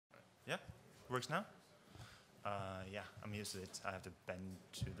Yeah, works now? Yeah, I'm used to it. I have to bend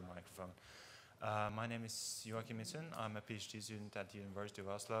to the microphone. My name is Joakim Misund. I'm a PhD student at the University of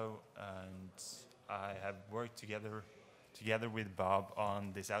Oslo, and I have worked together with Bob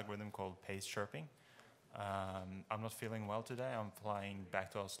on this algorithm called Paced Chirping. I'm not feeling well today. I'm flying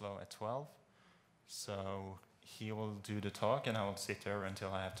back to Oslo at 12, so he will do the talk, and I will sit there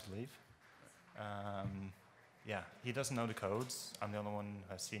until I have to leave. Yeah, he doesn't know the codes. I'm the only one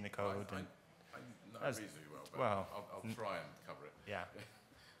who has seen the code. I know reasonably well, but I'll try and cover it. Yeah.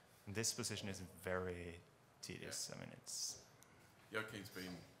 This position is very tedious. Yeah. I mean, it's... Joakim's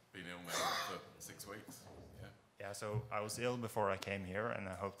been ill now for 6 weeks. Yeah. Yeah, so I was ill before I came here, and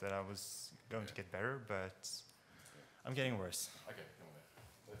I hoped that I was going to get better, but I'm getting worse. Okay, come on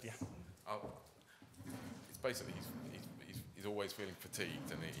then. It's basically he's always feeling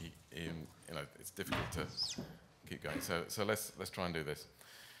fatigued, and he you know, it's difficult to keep going. So let's try and do this.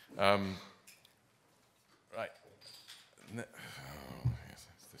 Right. Yes,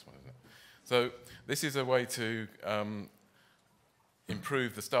 it's this one, isn't it? So this is a way to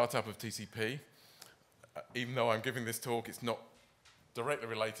improve the startup of TCP. Even though I'm giving this talk, it's not directly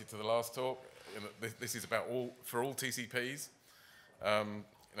related to the last talk. This is about all TCPs. You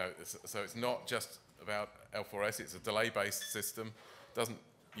know, so it's not just about L4S. It's a delay-based system. It doesn't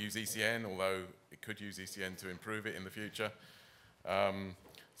use ECN, although it could use ECN to improve it in the future.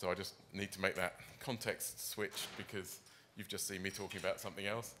 So I just need to make that context switch because you've just seen me talking about something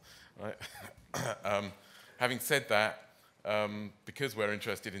else, right? Having said that, because we're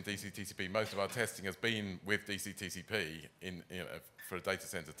interested in DC-TCP, most of our testing has been with DC-TCP for a data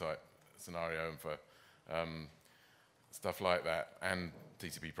center type scenario and for stuff like that, and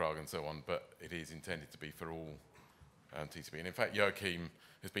TCP Prague and so on, but it is intended to be for all TCP. And in fact, Joakim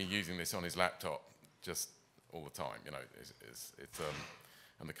has been using this on his laptop just all the time, you know,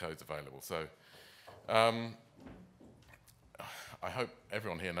 and the code's available. So I hope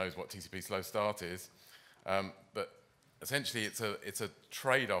everyone here knows what TCP slow start is, but essentially it's a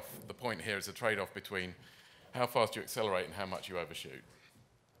trade-off. The point here is a trade-off between how fast you accelerate and how much you overshoot.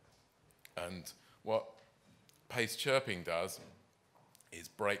 And what Paced Chirping does is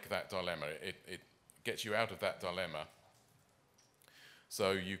break that dilemma. It gets you out of that dilemma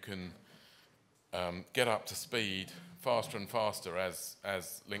so you can get up to speed faster and faster as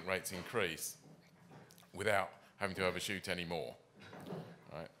link rates increase without having to overshoot anymore.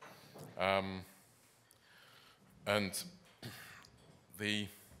 Right? And there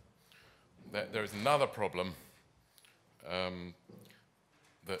is another problem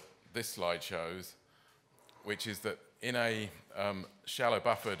that this slide shows, which is that in a shallow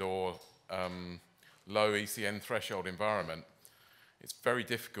buffered or low ECN threshold environment, it's very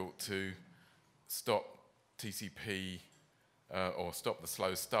difficult to stop TCP or stop the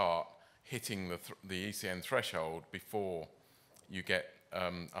slow start hitting the ECN threshold before you get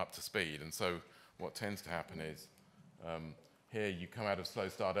up to speed. And so what tends to happen is here you come out of slow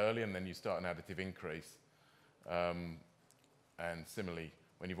start early and then you start an additive increase. And similarly,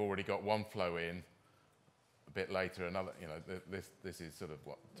 when you've already got one flow in, a bit later another, you know, this is sort of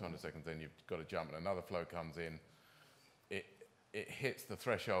what, 200 seconds in, you've got to jump and another flow comes in. It hits the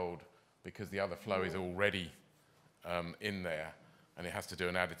threshold because the other flow is already in there, and it has to do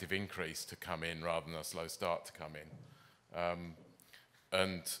an additive increase to come in rather than a slow start to come in.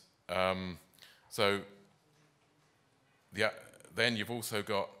 So then you've also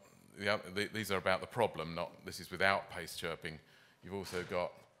got, these are about the problem, this is without Paced Chirping. You've also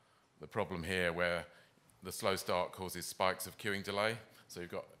got the problem here where the slow start causes spikes of queuing delay. So you've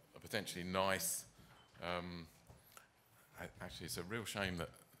got a potentially nice, actually it's a real shame that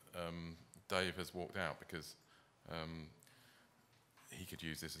Dave has walked out because he could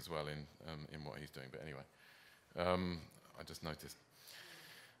use this as well in what he's doing. But anyway, I just noticed.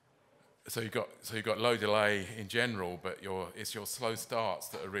 So you've got low delay in general, but it's your slow starts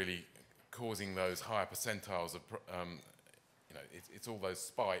that are really causing those higher percentiles of, you know, it's all those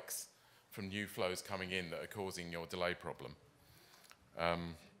spikes from new flows coming in that are causing your delay problem.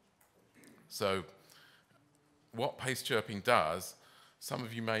 So what Paced Chirping does, some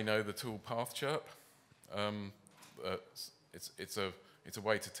of you may know the tool Path Chirp. It's a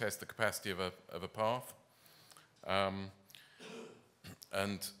way to test the capacity of a path.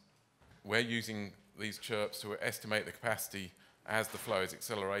 And we're using these chirps to estimate the capacity as the flow is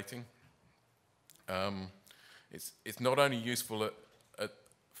accelerating. It's not only useful at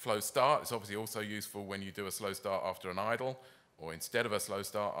flow start, it's obviously also useful when you do a slow start after an idle, or instead of a slow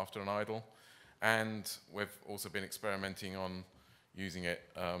start after an idle. And we've also been experimenting on using it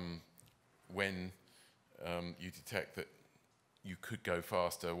when you detect that you could go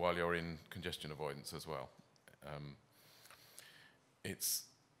faster while you're in congestion avoidance as well. It's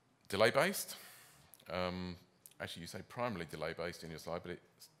delay-based. Actually, you say primarily delay-based in your slide, but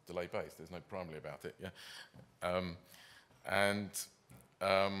it's delay-based. There's no primarily about it, yeah.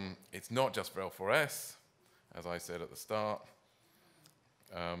 It's not just for L4S, as I said at the start.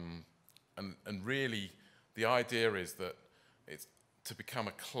 And really, the idea is that it's to become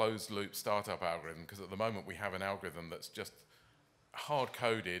a closed-loop startup algorithm, because at the moment we have an algorithm that's just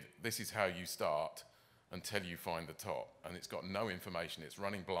hard-coded, this is how you start until you find the top, and it's got no information, it's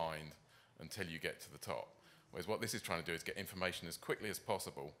running blind until you get to the top. Whereas what this is trying to do is get information as quickly as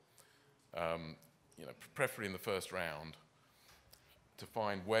possible, you know, preferably in the first round, to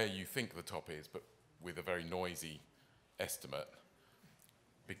find where you think the top is, but with a very noisy estimate.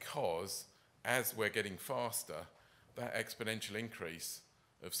 Because as we're getting faster, that exponential increase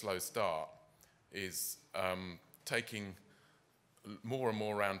of slow start is taking more and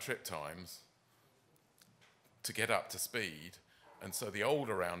more round trip times to get up to speed, and so the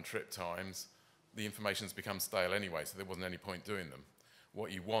older round trip times, the information's become stale anyway, so there wasn't any point doing them.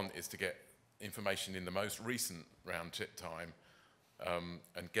 What you want is to get information in the most recent round trip time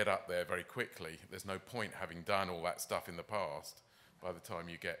and get up there very quickly. There's no point having done all that stuff in the past by the time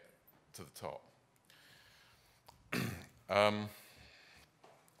you get to the top.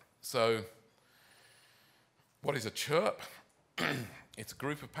 So, what is a chirp? It's a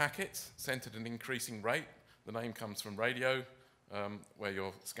group of packets sent at an increasing rate. The name comes from radio, where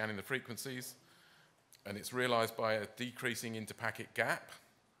you're scanning the frequencies, and it's realized by a decreasing inter-packet gap.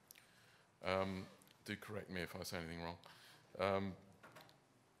 Do correct me if I say anything wrong.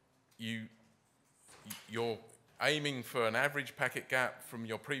 You're aiming for an average packet gap from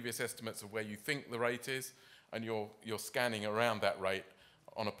your previous estimates of where you think the rate is, and you're scanning around that rate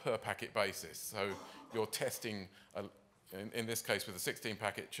on a per packet basis. So you're testing, in this case with a 16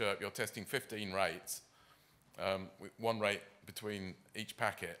 packet chirp, you're testing 15 rates, with one rate between each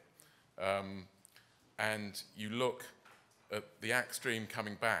packet. And you look at the ACK stream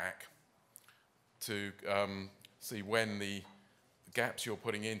coming back to see when the gaps you're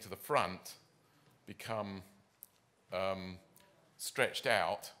putting into the front become stretched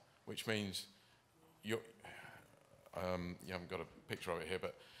out, which means you haven't got a picture of it here,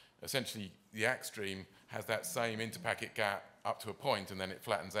 but essentially the ACK stream has that same interpacket gap up to a point, and then it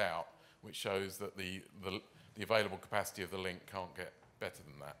flattens out, which shows that the available capacity of the link can't get better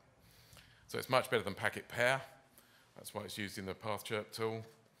than that. So it's much better than packet pair. That's why it's used in the path chirp tool.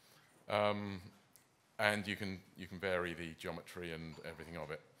 And you can vary the geometry and everything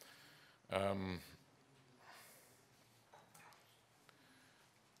of it.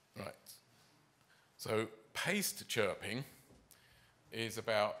 Right. So paced chirping is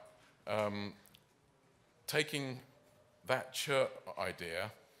about taking that chirp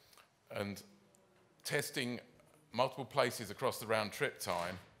idea and testing multiple places across the round trip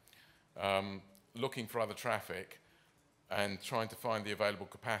time, looking for other traffic and trying to find the available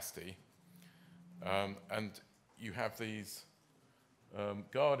capacity. And you have these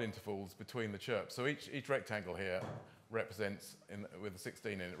guard intervals between the chirps. So each rectangle here represents, with a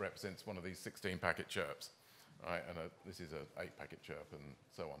 16 in it, represents one of these 16 packet chirps. Right? And this is an 8 packet chirp and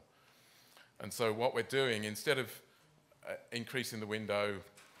so on. And so what we're doing, instead of increasing the window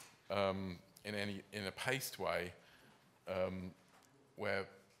in a paced way, we're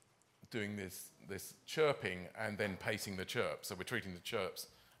doing this chirping and then pacing the chirps. So we're treating the chirps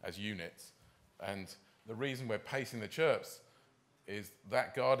as units. And the reason we're pacing the chirps is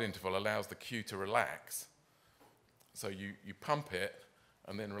that guard interval allows the queue to relax. So you pump it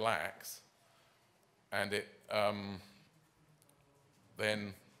and then relax, and it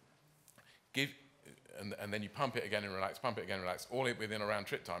then and then you pump it again and relax, pump it again and relax, all within a round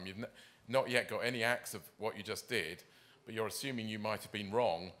trip time. You've not yet got any acts of what you just did, but you're assuming you might have been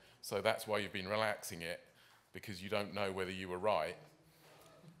wrong, so that's why you've been relaxing it, because you don't know whether you were right.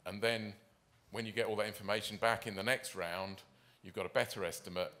 And then when you get all that information back in the next round, you've got a better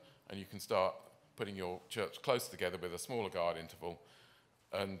estimate, and you can start putting your chirps close together with a smaller guard interval.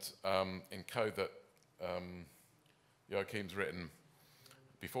 And in code that Joakim's written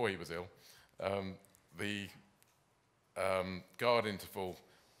before he was ill, the guard interval,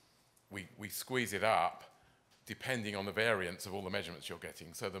 we squeeze it up depending on the variance of all the measurements you're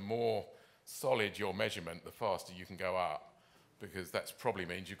getting. So the more solid your measurement, the faster you can go up, because that probably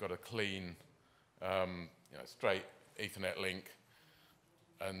means you've got a clean, straight Ethernet link,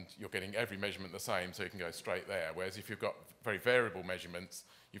 and you're getting every measurement the same, so you can go straight there. Whereas if you've got very variable measurements,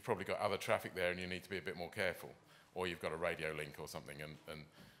 you've probably got other traffic there and you need to be a bit more careful. Or you've got a radio link or something,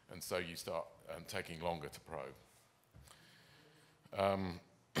 and so you start taking longer to probe. Right.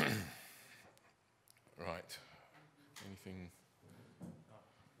 Anything?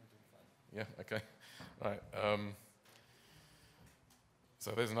 Yeah, okay. Right.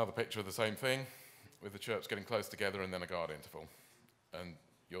 So there's another picture of the same thing, with the chirps getting close together and then a guard interval. And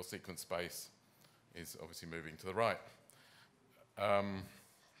your sequence space is obviously moving to the right.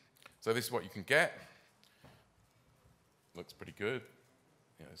 So this is what you can get. Looks pretty good.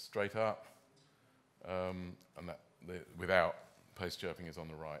 You know, straight up. And that without paced chirping is on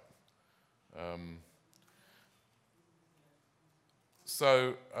the right.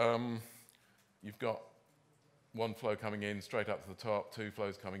 You've got one flow coming in straight up to the top, two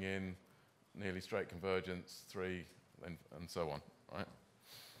flows coming in, nearly straight convergence, three, and so on, right?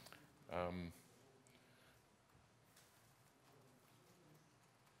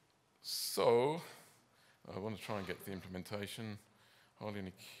 So I want to try and get the implementation. Hardly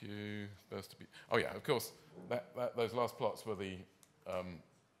any queue, burst to be. Oh yeah, of course. Those last plots were the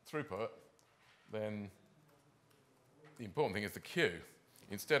throughput. Then the important thing is the queue.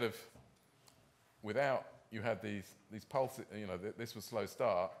 Instead of without, you had these pulses. You know, this was slow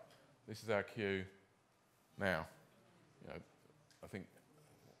start. This is our queue now. You know, I think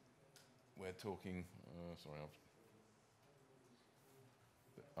we're talking. Sorry,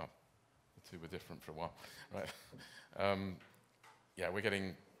 the two were different for a while, right? Yeah, we're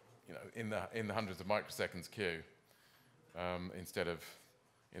getting, you know, in the hundreds of microseconds queue instead of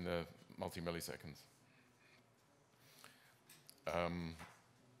in the multi-milliseconds.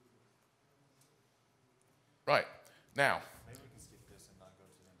 Right, now. Maybe we can skip this and not go to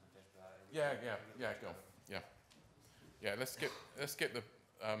the implementation. Yeah, go. Yeah, let's skip the. You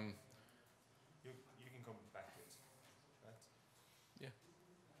can come back to it, right? Yeah.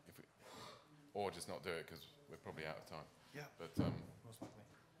 Or just not do it because we're probably out of time. Yeah. But Most likely.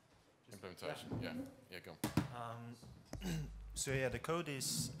 implementation. Yeah, go. So yeah, the code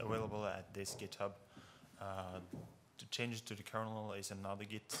is available at this GitHub. The changes to the kernel is another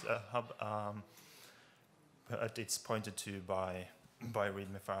GitHub, but it's pointed to by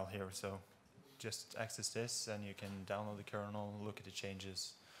README file here. So just access this, and you can download the kernel, look at the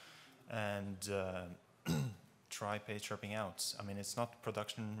changes, and try paced chirping out. I mean, it's not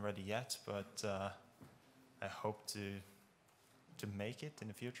production ready yet, but I hope to make it in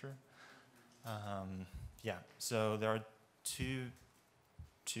the future. Yeah. So there are two.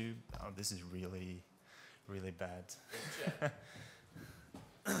 Oh, this is really bad.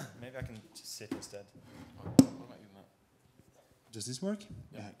 Maybe I can just sit instead. What about you, Matt? Does this work?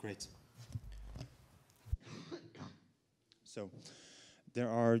 Yeah. Great. So there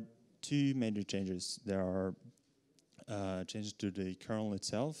are two major changes. There are changes to the kernel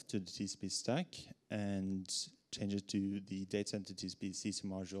itself, to the TCP stack, and changes to the data center TCP CC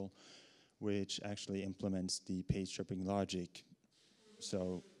module, which actually implements the paced chirping logic.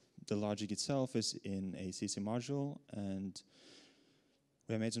 So the logic itself is in a CC module, and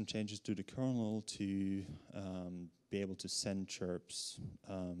we have made some changes to the kernel to be able to send chirps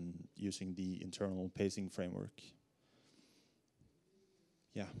using the internal pacing framework.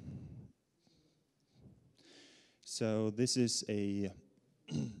 Yeah. So this is a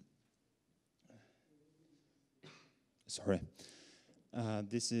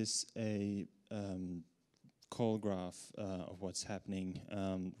this is a call graph of what's happening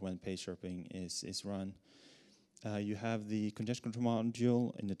when paced chirping is run. You have the congestion control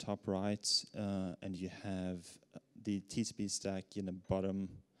module in the top right, and you have the TCP stack in the bottom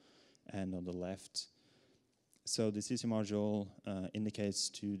and on the left. So the CC module indicates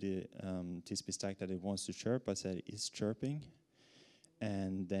to the TCP stack that it wants to chirp. I said it is chirping.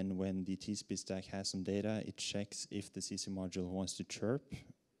 And then when the TCP stack has some data, it checks if the CC module wants to chirp.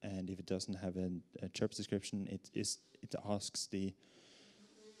 And if it doesn't have a chirps description, it asks the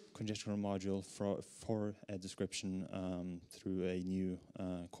congestion control module for a description through a new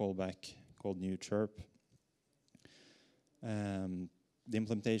callback called new chirp. The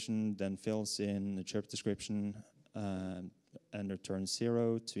implementation then fills in the chirp description and returns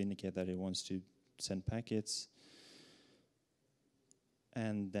 0 to indicate that it wants to send packets.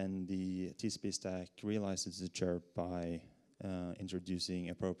 And then the TCP stack realizes the chirp by introducing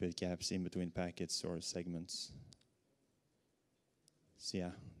appropriate gaps in between packets or segments. So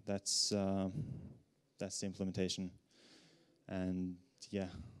yeah, that's the implementation. And yeah,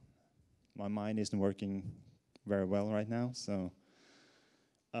 my mind isn't working very well right now, so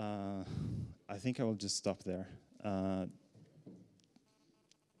I think I will just stop there. Yeah.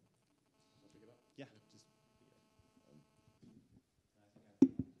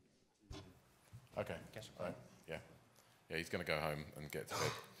 Okay. Right. Yeah. Yeah, he's going to go home and get to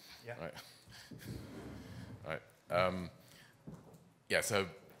bed. Yeah. Right. Right. yeah, so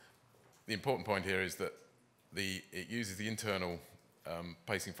the important point here is that it uses the internal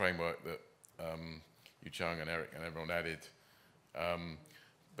pacing framework that Yu Chung and Eric and everyone added,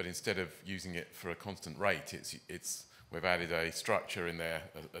 but instead of using it for a constant rate, we've added a structure in there,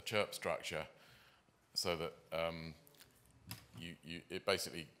 a chirp structure, so that it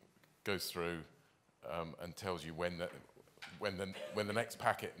basically goes through and tells you when the next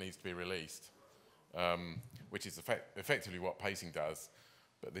packet needs to be released, which is effectively what pacing does,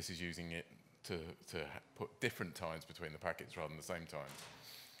 but this is using it to put different times between the packets rather than the same time.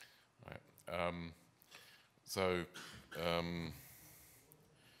 Right.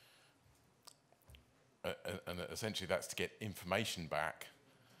 And essentially that's to get information back,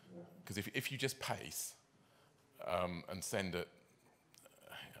 because if you just pace and send it,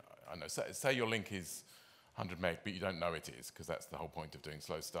 I don't know, say your link is 100 meg, but you don't know it is, because that's the whole point of doing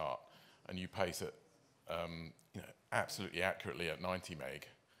slow start, and you pace it absolutely accurately at 90 meg,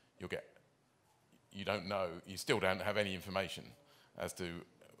 you don't know, you still don't have any information as to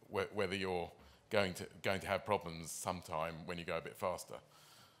whether you're going to have problems sometime when you go a bit faster.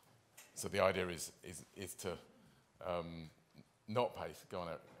 So the idea is to not pace. Go on,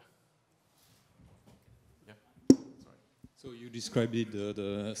 Eric. Yeah. Sorry. So you described it,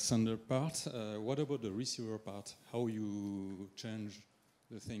 the sender part. What about the receiver part? How you change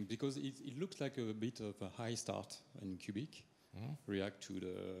the thing? Because it looks like a bit of a high start in cubic, react to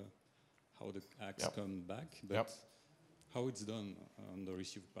how the acts come back, but how it's done on the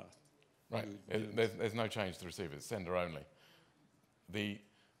receive part. Right. There's no change to the receiver. It's sender only. This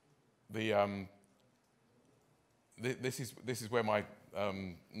is where my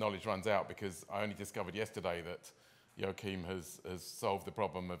knowledge runs out, because I only discovered yesterday that Joakim has solved the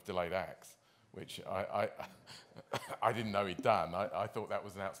problem of delayed acts, which I didn't know he'd done. I thought that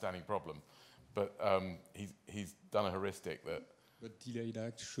was an outstanding problem, but he's done a heuristic that. But delayed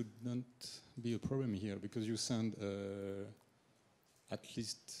act should not be a problem here, because you send at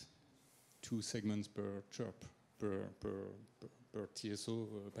least 2 segments per chirp per TSO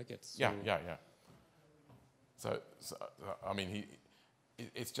packet. So Yeah. So I mean,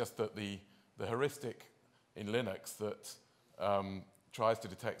 it's just that the heuristic in Linux that tries to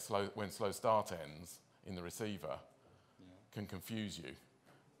detect when slow start ends in the receiver can confuse you,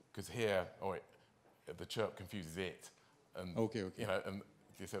 because here, the chirp confuses it, and okay. You know, and do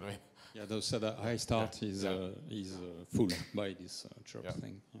you see what I mean? Yeah, so the high start is full by this chirp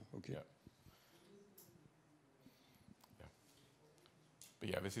thing. Yeah, okay. Yeah. But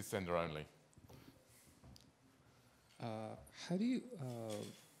yeah, this is sender only. How do you,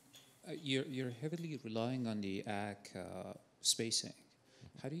 you're heavily relying on the ACK spacing.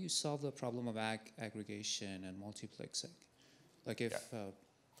 How do you solve the problem of ACK aggregation and multiplexing? Like if...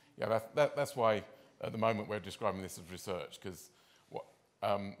 that's why at the moment we're describing this as research, because what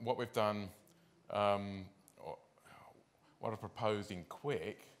we've done, what I've proposed in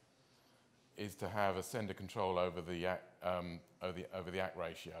Quick is to have a sender control over the ACK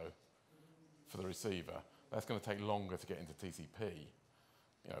ratio for the receiver. That's going to take longer to get into TCP,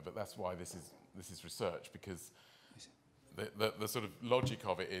 but that's why this is research, because the sort of logic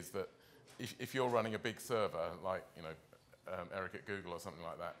of it is that if you're running a big server like Eric at Google or something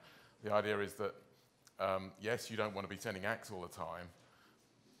like that, the idea is that yes, you don't want to be sending ACKs all the time,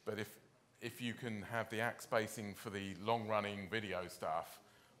 but if you can have the ACK spacing for the long-running video stuff,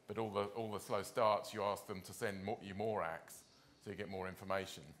 but all the slow starts, you ask them to send you more ACKs, so you get more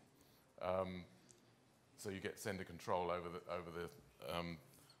information. So you get sender control over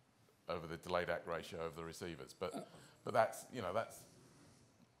the delayed ACK ratio of the receivers. But that's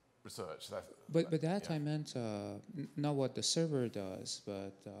research. But I meant not what the server does,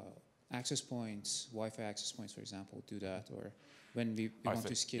 but access points, Wi-Fi access points, for example, do that, or when we want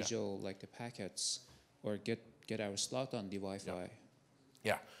to schedule like the packets or get our slot on the Wi-Fi.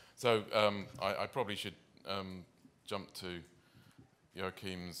 Yeah. So I probably should jump to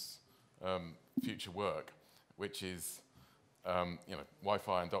Joakim's future work, which is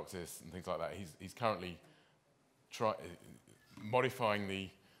Wi-Fi and DOCSIS and things like that. He's currently modifying the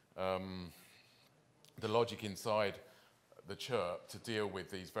logic inside the chirp to deal with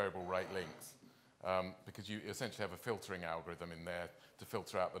these variable rate links, because you essentially have a filtering algorithm in there to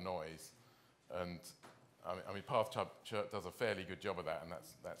filter out the noise, and I mean path chirp does a fairly good job of that, and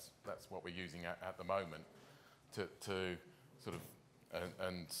that's what we're using at the moment to sort of,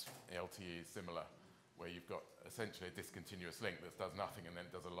 and LTE is similar, where you've got essentially a discontinuous link that does nothing and then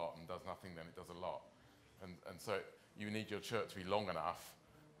it does a lot, and does nothing then it does a lot, and so you need your chirp to be long enough,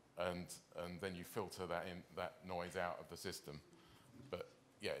 and then you filter that noise out of the system. But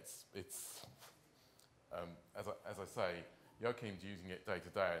yeah, it's as I say, Joakim's using it day to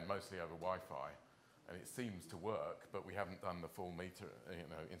day and mostly over Wi-Fi, and it seems to work, but we haven't done the full meter,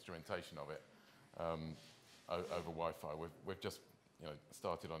 instrumentation of it over Wi-Fi. We've just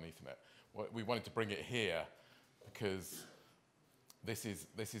started on Ethernet. We wanted to bring it here because this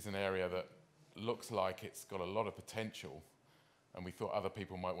is an area that looks like it's got a lot of potential, and we thought other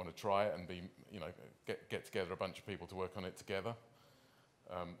people might want to try it and get together a bunch of people to work on it together.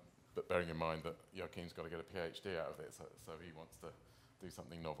 But bearing in mind that Joakim's got to get a PhD out of it, so he wants to do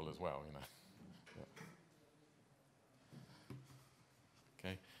something novel as well, Yeah.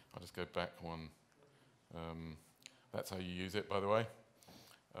 Okay, I'll just go back one. That's how you use it, by the way,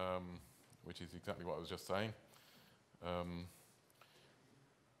 which is exactly what I was just saying.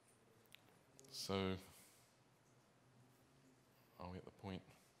 So, are we at the point?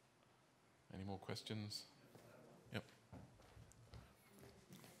 Any more questions? Yep.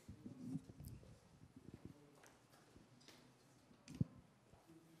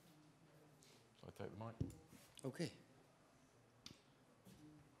 Shall I take the mic? Okay.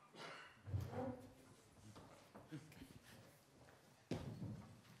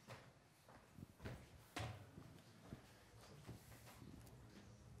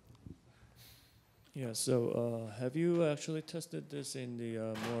 Yeah, so have you actually tested this in the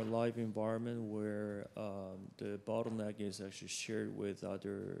more live environment where the bottleneck is actually shared with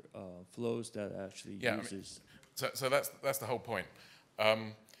other flows that actually uses? So that's the whole point.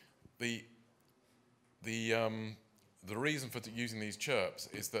 The reason for using these chirps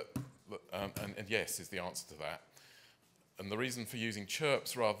is that, and yes is the answer to that. And the reason for using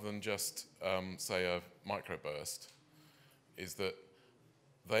chirps rather than just say a microburst is that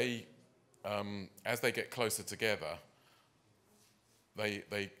they as they get closer together,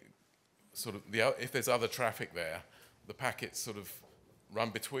 they sort of, if there's other traffic there, the packets sort of run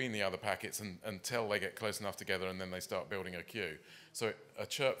between the other packets until they get close enough together, and then they start building a queue. So a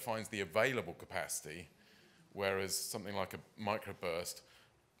chirp finds the available capacity, whereas something like a microburst,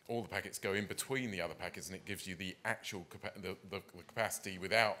 all the packets go in between the other packets, and it gives you the actual the capacity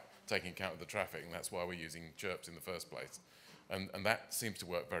without taking account of the traffic, and that's why we're using chirps in the first place. And that seems to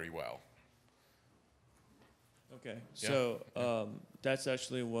work very well. Okay, Yeah. so that's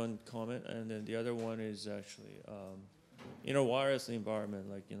actually one comment, and then the other one is actually, in a wireless environment,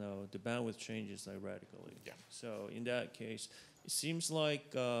 the bandwidth changes radically. Yeah. So in that case, it seems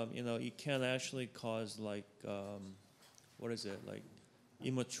like, it can actually cause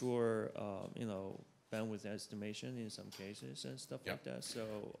immature, bandwidth estimation in some cases and stuff like that.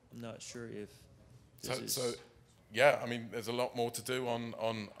 So I'm not sure if this is... Yeah, I mean, there's a lot more to do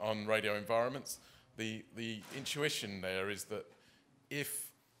on radio environments. The intuition there is that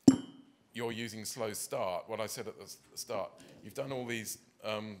if you're using slow start, what I said at the start, you've done all these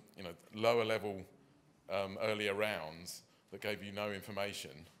lower level earlier rounds that gave you no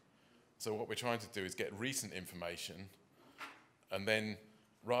information. So what we're trying to do is get recent information, and then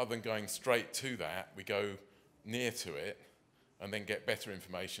rather than going straight to that, we go near to it and then get better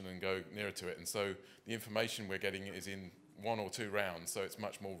information and go nearer to it. And so the information we're getting is in 1 or 2 rounds, so it's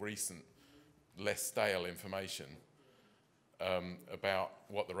much more recent, less stale information about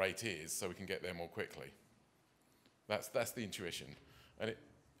what the rate is, so we can get there more quickly. That's the intuition, and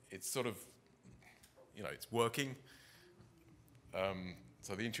it's sort of, it's working.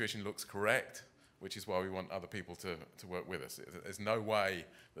 So the intuition looks correct, which is why we want other people to work with us. There's no way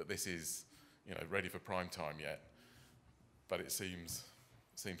that this is, ready for prime time yet, but it seems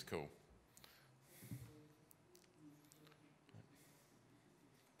cool.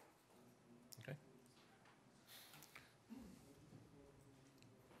 Okay.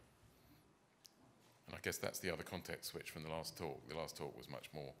 And I guess that's the other context switch from the last talk. The last talk was much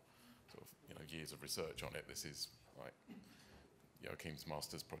more sort of, years of research on it. This is like Joakim's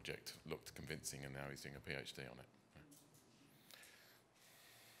master's project looked convincing, and now he's doing a PhD on it.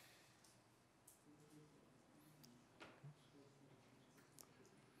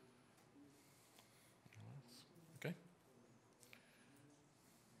 Okay.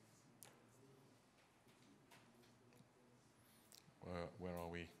 Where are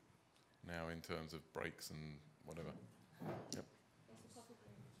we now in terms of breaks and whatever? Yep.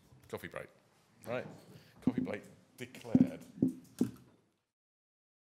 Coffee break. Right. Coffee break declared.